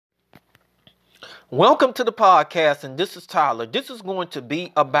Welcome to the podcast, and this is Tyler. This is going to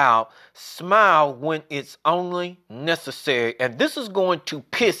be about smile when it's only necessary. And this is going to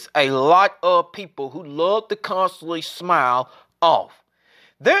piss a lot of people who love to constantly smile off.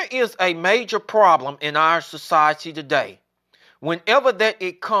 There is a major problem in our society today. Whenever that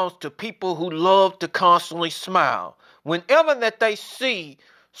it comes to people who love to constantly smile, whenever that they see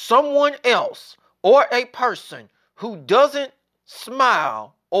someone else or a person who doesn't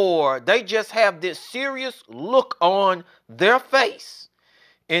smile, or they just have this serious look on their face,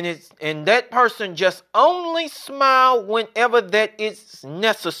 and that person just only smile whenever that it's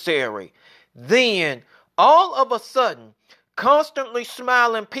necessary, then all of a sudden, constantly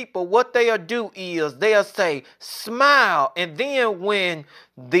smiling people, what they'll do is they'll say smile, and then when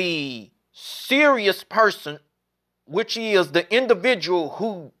the serious person, which is the individual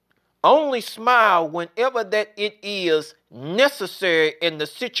who only smile whenever that it is necessary and the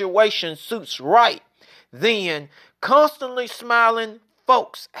situation suits right, then constantly smiling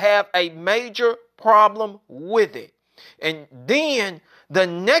folks have a major problem with it. And then the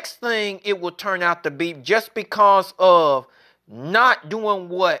next thing it will turn out to be, just because of not doing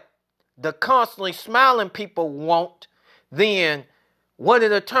what the constantly smiling people want, then what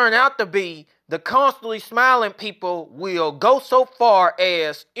it'll turn out to be, the constantly smiling people will go so far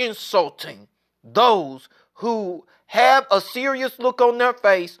as insulting those who have a serious look on their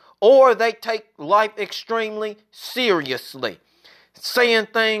face, or they take life extremely seriously, saying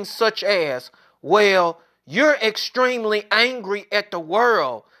things such as, well, you're extremely angry at the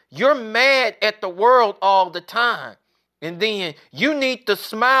world. You're mad at the world all the time. And then you need to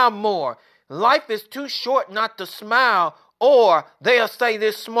smile more. Life is too short not to smile. Or they'll say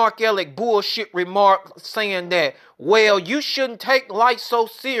this smart aleck bullshit remark saying that, well, you shouldn't take life so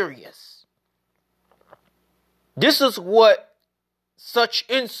serious. This is what such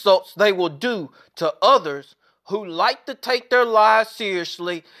insults they will do to others who like to take their lives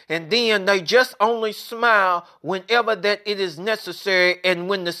seriously, and then they just only smile whenever that it is necessary and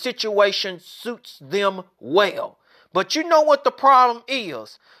when the situation suits them well. But you know what the problem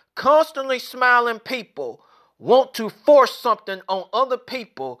is? Constantly smiling people want to force something on other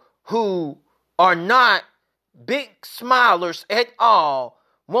people who are not big smilers at all,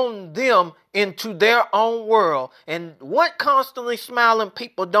 wanting them into their own world. And what constantly smiling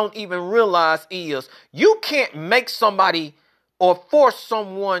people don't even realize is you can't make somebody or force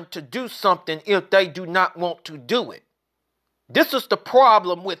someone to do something if they do not want to do it. This is the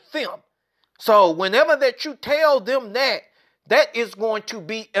problem with them. So whenever that you tell them that is going to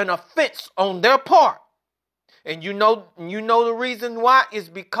be an offense on their part. And you know the reason why is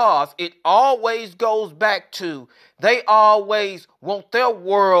because it always goes back to they always want their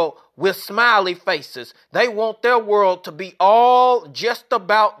world with smiley faces. They want their world to be all just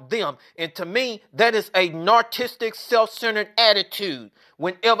about them. And to me, that is a narcissistic, self-centered attitude.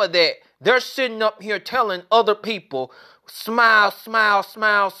 Whenever that they're sitting up here telling other people, smile, smile,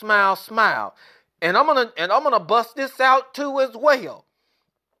 smile, smile, smile. And I'm gonna bust this out too as well.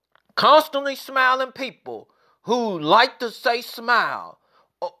 Constantly smiling people who like to say smile,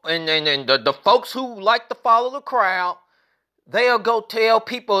 and the folks who like to follow the crowd, they'll go tell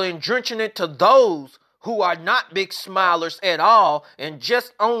people and drenching it to those who are not big smilers at all and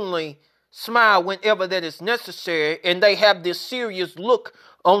just only smile whenever that is necessary, and they have this serious look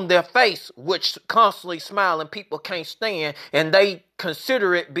on their face, which constantly smiling people can't stand, and they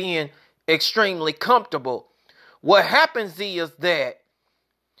consider it being extremely comfortable. What happens is that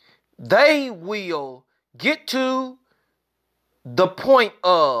they will get to the point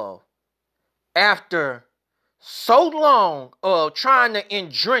of, after so long of trying to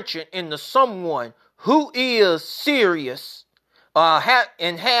entrench it into someone who is serious,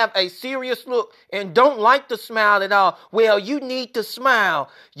 have a serious look and don't like to smile at all. Well, you need to smile.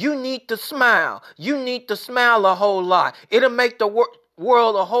 You need to smile. You need to smile a whole lot. It'll make the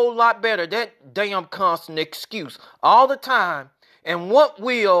world a whole lot better. That damn constant excuse all the time. And what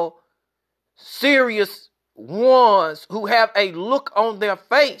will serious ones who have a look on their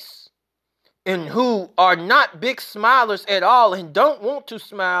face and who are not big smilers at all and don't want to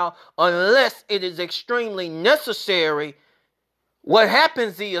smile unless it is extremely necessary, what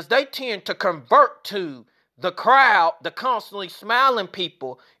happens is they tend to convert to the crowd, the constantly smiling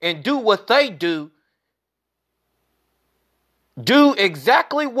people, and do what they do. Do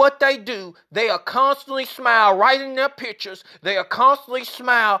exactly what they do. They are constantly smile right in their pictures. They are constantly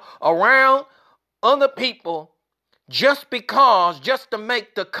smile around other people just to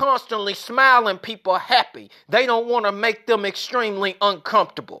make the constantly smiling people happy. They don't want to make them extremely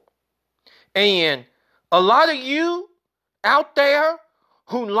uncomfortable. And a lot of you out there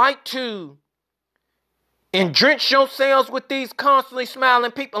who like to and drench yourselves with these constantly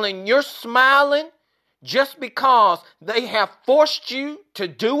smiling people, and you're smiling just because they have forced you to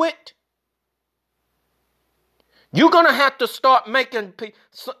do it, you're going to have to start making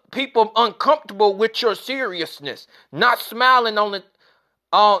people uncomfortable with your seriousness, not smiling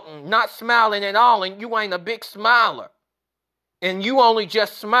not smiling at all, and you ain't a big smiler. And you only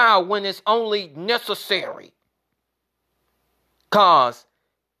just smile when it's only necessary. Because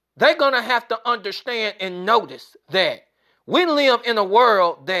they're going to have to understand and notice that we live in a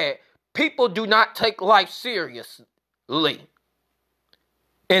world that people do not take life seriously.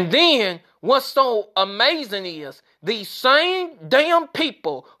 And then what's so amazing is these same damn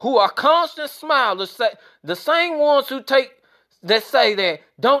people who are constant smilers, the same ones that say that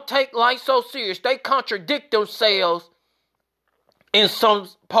don't take life so serious, they contradict themselves in some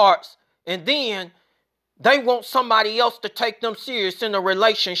parts, and then they want somebody else to take them serious in a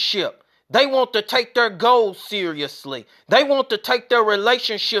relationship. They want to take their goals seriously. They want to take their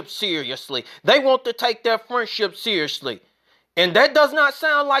relationship seriously. They want to take their friendship seriously. And that does not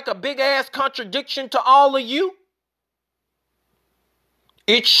sound like a big ass contradiction to all of you.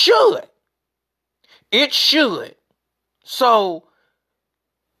 It should. It should. So,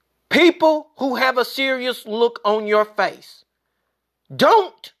 people who have a serious look on your face,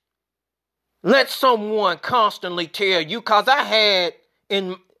 don't let someone constantly tell you, because I had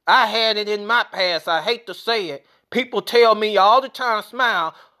it in my past, I hate to say it, people tell me all the time,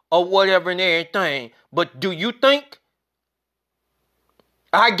 smile or whatever and everything. But do you think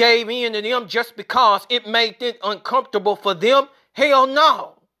I gave in to them just because it made it uncomfortable for them? Hell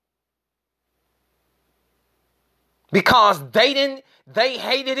no. Because they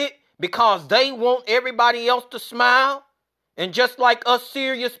hated it, because they want everybody else to smile. And just like us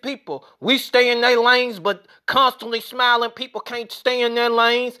serious people, we stay in their lanes, but constantly smiling people can't stay in their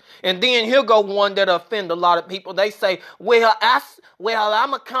lanes. And then here go one that offend a lot of people. They say, well,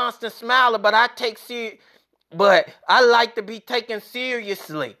 I'm a constant smiler, but but I like to be taken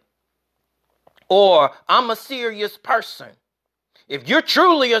seriously. Or I'm a serious person. If you're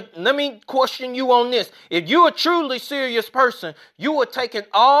truly let me question you on this. If you're a truly serious person, you are taking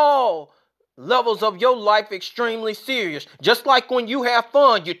all levels of your life extremely serious. Just like when you have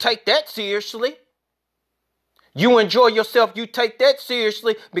fun, you take that seriously. You enjoy yourself, you take that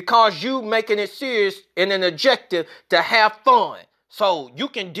seriously because you making it serious and an objective to have fun. So you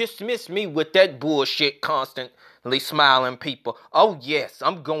can dismiss me with that bullshit constantly smiling people. Oh yes,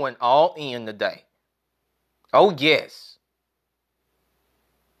 I'm going all in today. Oh yes.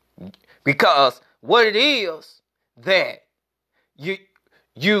 Because what it is that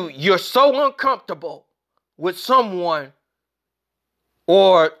you're so uncomfortable with someone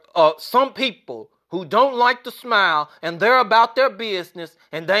or some people who don't like to smile and they're about their business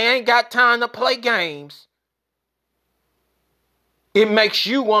and they ain't got time to play games. It makes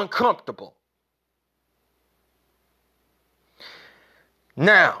you uncomfortable.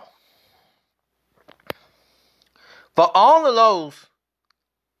 Now, for all of those,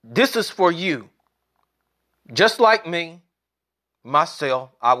 this is for you. Just like me,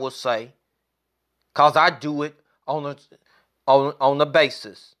 myself, I will say, because I do it on a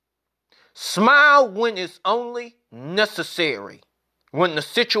basis. Smile when it's only necessary, when the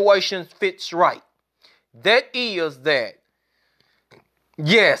situation fits right. That is that,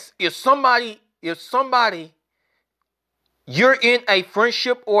 yes, if somebody, you're in a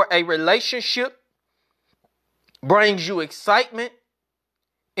friendship or a relationship, brings you excitement,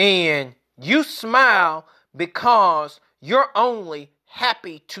 and you smile because you're only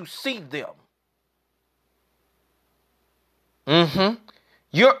happy to see them.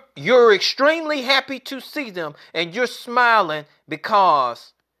 You're extremely happy to see them, and you're smiling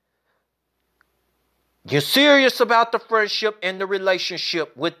because you're serious about the friendship and the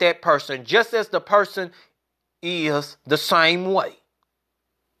relationship with that person, just as the person is the same way.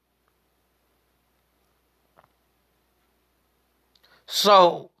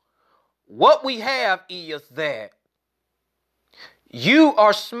 So, what we have is that you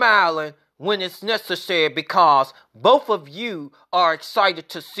are smiling when it's necessary because both of you are excited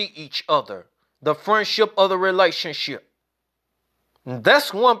to see each other, the friendship or the relationship. And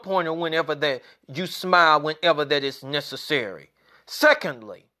that's one point whenever that you smile whenever that is necessary.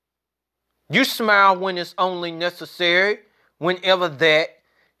 Secondly, you smile when it's only necessary whenever that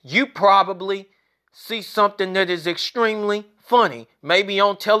you probably see something that is extremely funny. Maybe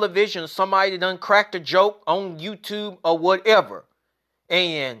on television, somebody done cracked a joke on YouTube or whatever.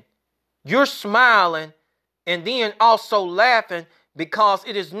 And you're smiling and then also laughing because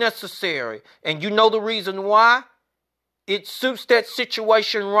it is necessary. And you know the reason why it suits that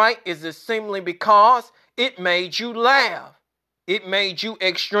situation right is it simply because it made you laugh. It made you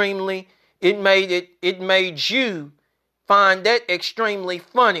it made you find that extremely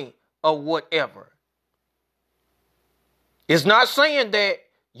funny or whatever. It's not saying that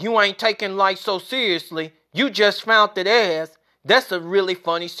you ain't taking life so seriously. You just found it as that's a really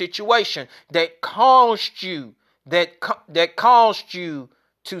funny situation that caused you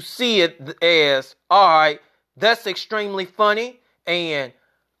to see it as, all right, that's extremely funny, and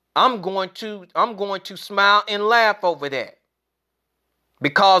I'm going to smile and laugh over that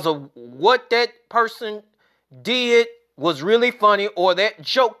because of what that person did was really funny, or that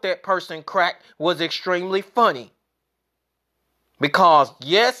joke that person cracked was extremely funny. Because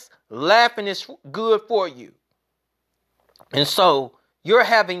yes, laughing is good for you. And so you're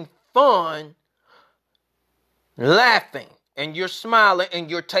having fun laughing and you're smiling and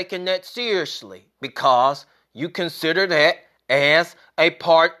you're taking that seriously because you consider that as a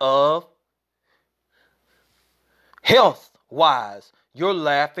part of health wise. You're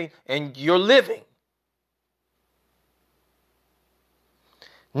laughing and you're living.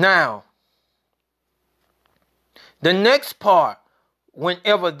 Now, the next part,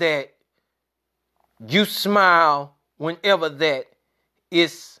 whenever that you smile, whenever that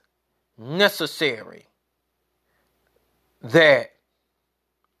is necessary, that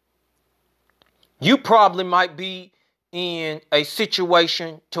you probably might be in a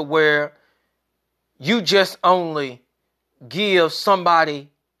situation to where you just only give somebody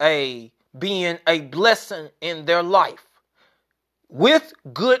being a blessing in their life with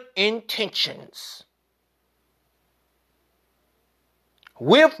good intentions.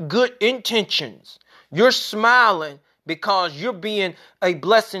 With good intentions. You're smiling because you're being a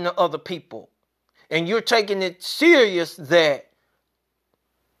blessing to other people. And you're taking it serious that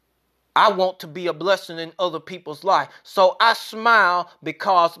I want to be a blessing in other people's life. So I smile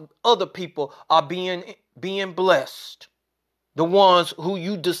because other people are being blessed. The ones who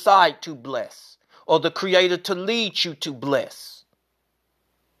you decide to bless, or the Creator to lead you to bless.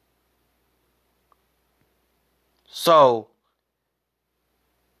 So,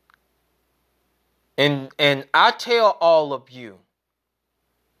 and I tell all of you,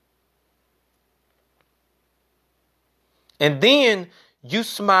 and then you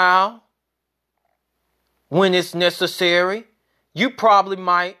smile when it's necessary. You probably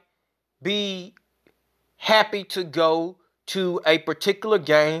might be happy to go to a particular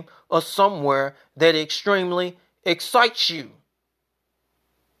game or somewhere that extremely excites you.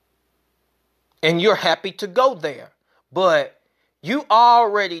 And you're happy to go there. But you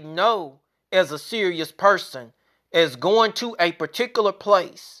already know, as a serious person, as going to a particular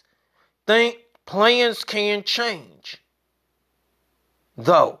place, plans can change.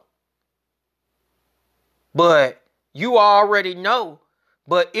 Though. But you already know,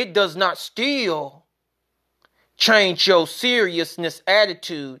 but it does not still change your seriousness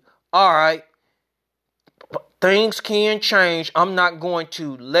attitude. All right, things can change. I'm not going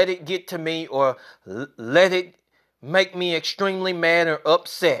to let it get to me or let it make me extremely mad or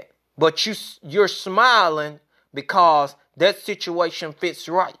upset. But you're smiling because that situation fits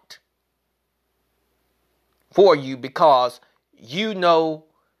right for you, because you know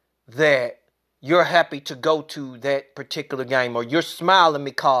that you're happy to go to that particular game, or you're smiling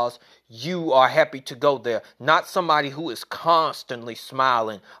because you are happy to go there. Not somebody who is constantly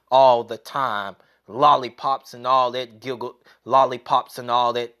smiling all the time, lollipops and all that lollipops and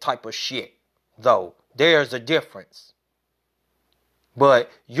all that type of shit. Though there's a difference.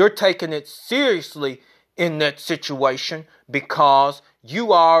 But you're taking it seriously in that situation because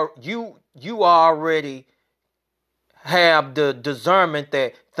you already have the discernment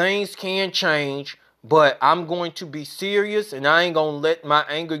that things can change, but I'm going to be serious and I ain't going to let my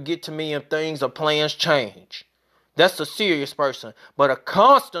anger get to me if things or plans change. That's a serious person. But a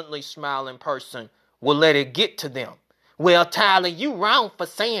constantly smiling person will let it get to them. Well, Tyler, you wrong for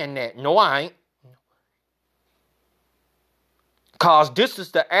saying that. No, I ain't. Because this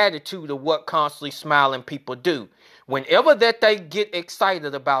is the attitude of what constantly smiling people do. Whenever that they get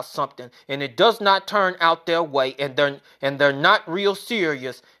excited about something and it does not turn out their way and they're not real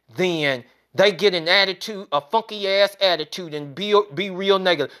serious, then they get an attitude, a funky ass attitude, and be real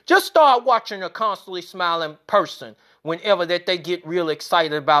negative. Just start watching a constantly smiling person whenever that they get real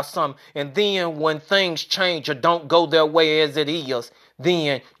excited about something, and then when things change or don't go their way as it is,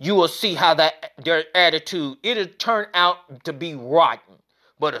 then you will see how their attitude, it'll turn out to be rotten.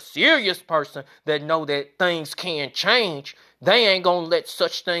 But a serious person that know that things can change, they ain't gonna let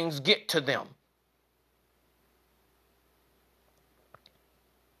such things get to them.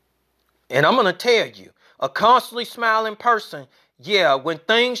 And I'm gonna tell you, a constantly smiling person, Yeah, when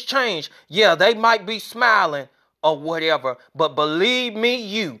things change, yeah, they might be smiling or whatever, but believe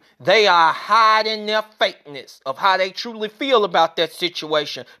me, they are hiding their fakeness of how they truly feel about that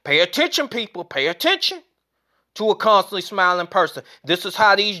situation. Pay attention, people, pay attention to a constantly smiling person. This is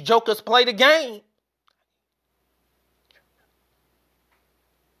how these jokers play the game.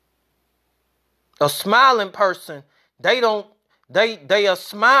 A smiling person, they a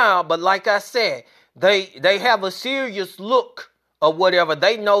smile, but like I said, they have a serious look or whatever.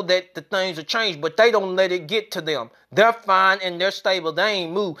 They know that the things are changed, but they don't let it get to them. They're fine and they're stable. They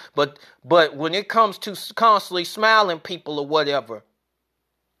ain't moved. But when it comes to constantly smiling people or whatever,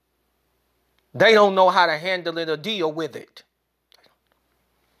 they don't know how to handle it or deal with it.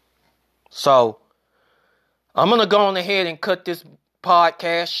 So I'm gonna go on ahead and cut this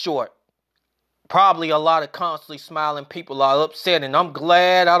podcast short. Probably a lot of constantly smiling people are upset, and I'm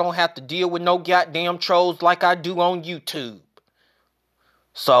glad I don't have to deal with no goddamn trolls like I do on YouTube.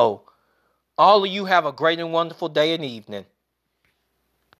 So, all of you have a great and wonderful day and evening.